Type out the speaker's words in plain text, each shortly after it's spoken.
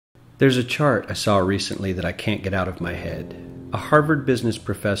There's a chart I saw recently that I can't get out of my head. A Harvard business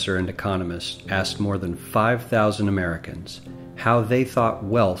professor and economist asked more than 5,000 Americans how they thought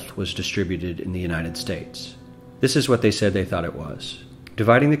wealth was distributed in the United States. This is what they said they thought it was.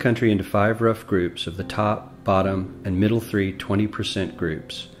 Dividing the country into 5 rough groups of the top, bottom, and middle 3 20%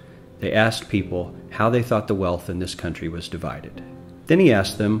 groups, they asked people how they thought the wealth in this country was divided. Then he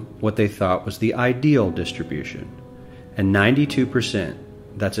asked them what they thought was the ideal distribution. And 92%,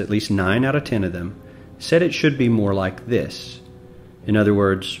 that's at least 9 out of 10 of them, said it should be more like this. In other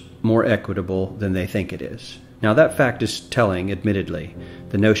words, more equitable than they think it is. Now that fact is telling, admittedly,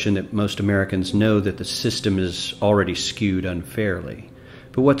 the notion that most Americans know that the system is already skewed unfairly.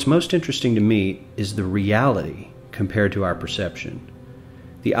 But what's most interesting to me is the reality compared to our perception.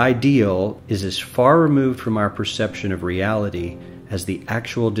 The ideal is as far removed from our perception of reality as the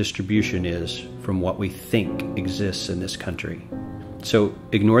actual distribution is from what we think exists in this country. So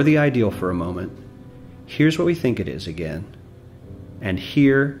ignore the ideal for a moment. Here's what we think it is again. And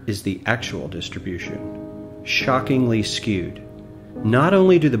here is the actual distribution. Shockingly skewed. Not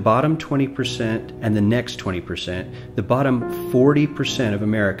only do the bottom 20% and the next 20%, the bottom 40% of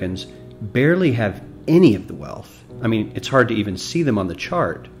Americans barely have any of the wealth. I mean, it's hard to even see them on the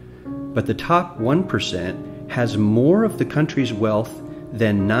chart. But the top 1% has more of the country's wealth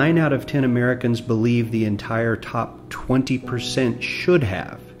than 9 out of 10 Americans believe the entire top 20% should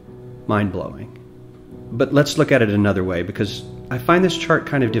have. Mind-blowing. But let's look at it another way, because I find this chart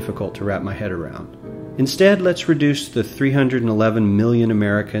kind of difficult to wrap my head around. Instead, let's reduce the 311 million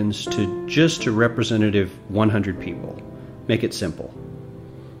Americans to just a representative 100 people. Make it simple.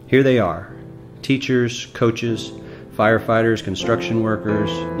 Here they are: teachers, coaches, firefighters, construction workers,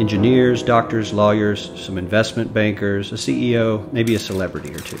 engineers, doctors, lawyers, some investment bankers, a CEO, maybe a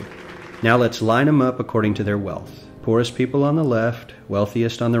celebrity or two. Now let's line them up according to their wealth. Poorest people on the left,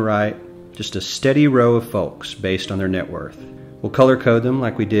 wealthiest on the right, just a steady row of folks based on their net worth. We'll color code them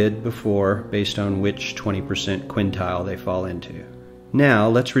like we did before based on which 20% quintile they fall into. Now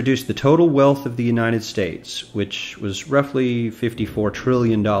let's reduce the total wealth of the United States, which was roughly $54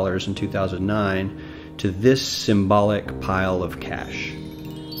 trillion in 2009, to this symbolic pile of cash.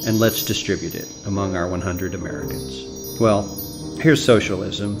 And let's distribute it among our 100 Americans. Well, here's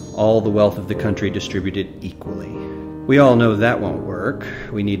socialism, all the wealth of the country distributed equally. We all know that won't work.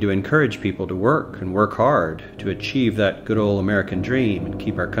 We need to encourage people to work and work hard to achieve that good old American dream and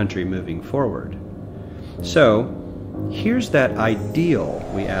keep our country moving forward. So, here's that ideal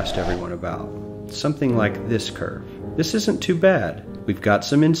we asked everyone about. Something like this curve. This isn't too bad. We've got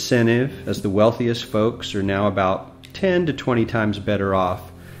some incentive, as the wealthiest folks are now about 10 to 20 times better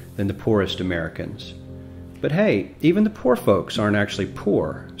off than the poorest Americans. But hey, even the poor folks aren't actually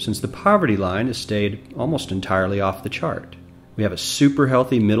poor, since the poverty line has stayed almost entirely off the chart. We have a super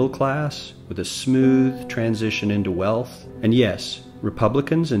healthy middle class with a smooth transition into wealth. And yes,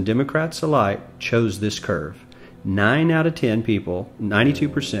 Republicans and Democrats alike chose this curve. 9 out of 10 people,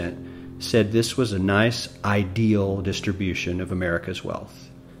 92%, said this was a nice, ideal distribution of America's wealth.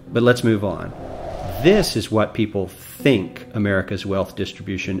 But let's move on. This is what people think America's wealth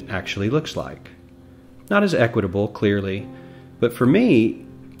distribution actually looks like. Not as equitable, clearly, but for me,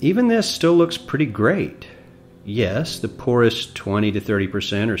 even this still looks pretty great. Yes, the poorest 20 to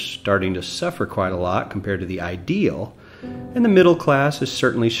 30% are starting to suffer quite a lot compared to the ideal, and the middle class is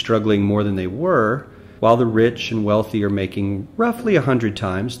certainly struggling more than they were, while the rich and wealthy are making roughly 100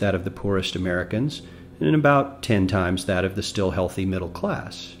 times that of the poorest Americans, and about 10 times that of the still healthy middle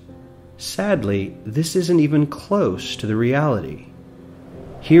class. Sadly, this isn't even close to the reality.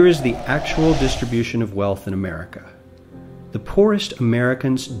 Here is the actual distribution of wealth in America. The poorest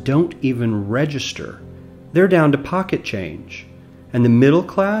Americans don't even register. They're down to pocket change, and the middle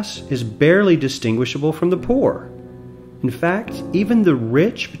class is barely distinguishable from the poor. In fact, even the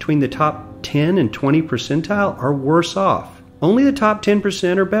rich between the top 10 and 20 percentile are worse off. Only the top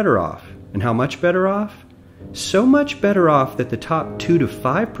 10% are better off. And how much better off? So much better off that the top 2 to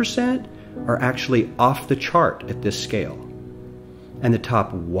 5% are actually off the chart at this scale. And the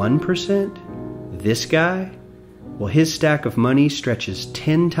top 1%, this guy, well, his stack of money stretches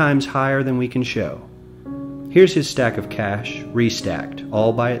 10 times higher than we can show. Here's his stack of cash, restacked,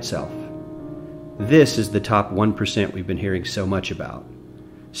 all by itself. This is the top 1% we've been hearing so much about.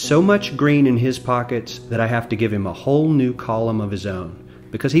 So much green in his pockets that I have to give him a whole new column of his own,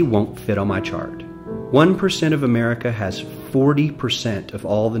 because he won't fit on my chart. 1% of America has 40% of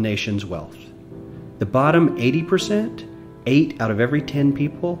all the nation's wealth. The bottom 80%, 8 out of every 10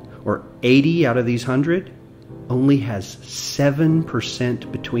 people, or 80 out of these 100, only has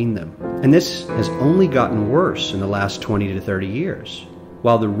 7% between them. And this has only gotten worse in the last 20 to 30 years.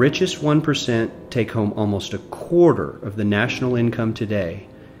 While the richest 1% take home almost a quarter of the national income today,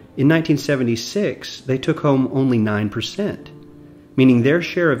 in 1976 they took home only 9%, meaning their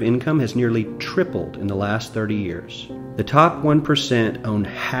share of income has nearly tripled in the last 30 years. The top 1% own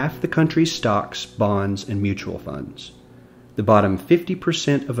half the country's stocks, bonds, and mutual funds. The bottom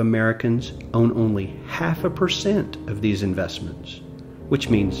 50% of Americans own only 0.5% of these investments, which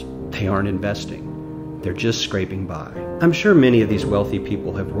means they aren't investing. They're just scraping by. I'm sure many of these wealthy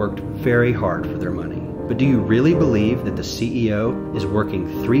people have worked very hard for their money, but do you really believe that the CEO is working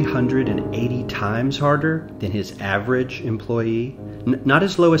 380 times harder than his average employee? Not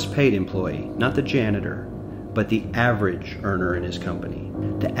his lowest paid employee, not the janitor, but the average earner in his company.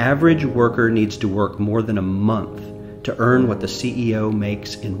 The average worker needs to work more than a month to earn what the CEO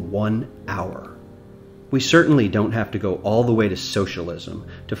makes in 1 hour. We certainly don't have to go all the way to socialism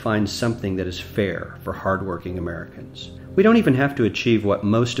to find something that is fair for hardworking Americans. We don't even have to achieve what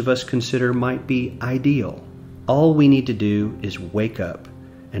most of us consider might be ideal. All we need to do is wake up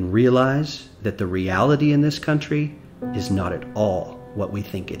and realize that the reality in this country is not at all what we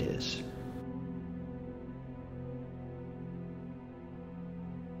think it is.